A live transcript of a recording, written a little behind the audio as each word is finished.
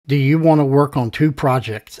Do you want to work on two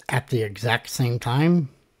projects at the exact same time?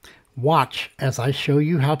 Watch as I show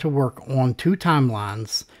you how to work on two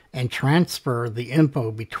timelines and transfer the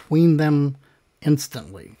info between them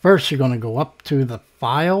instantly. First, you're going to go up to the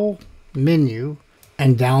File menu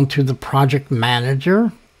and down to the Project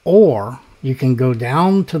Manager, or you can go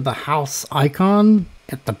down to the house icon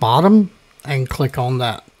at the bottom and click on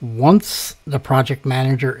that. Once the Project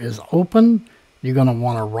Manager is open, you're going to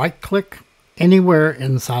want to right-click anywhere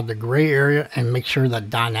inside the gray area and make sure that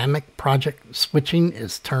dynamic project switching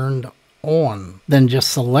is turned on. Then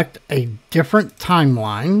just select a different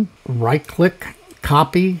timeline, right click,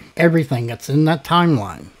 copy everything that's in that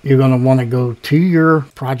timeline. You're going to want to go to your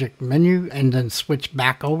project menu and then switch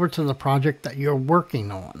back over to the project that you're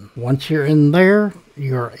working on. Once you're in there,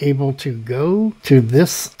 you're able to go to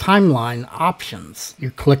this timeline options.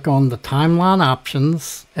 You click on the timeline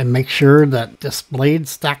options and make sure that displayed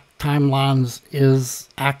stacked timelines is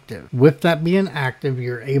active. With that being active,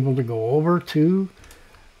 you're able to go over to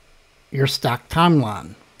your stacked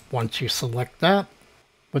timeline. Once you select that,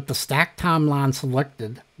 with the stacked timeline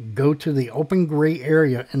selected, go to the open gray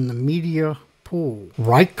area in the media pool.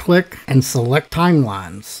 Right click and select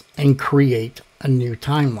timelines and create a new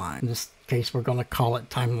timeline. In this case, we're going to call it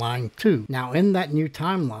timeline 2. Now in that new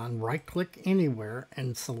timeline, right click anywhere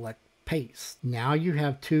and select paste. Now you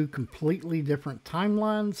have two completely different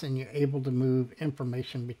timelines and you're able to move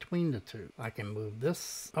information between the two. I can move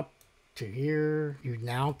this up to here. You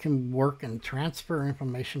now can work and transfer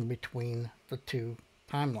information between the two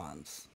timelines.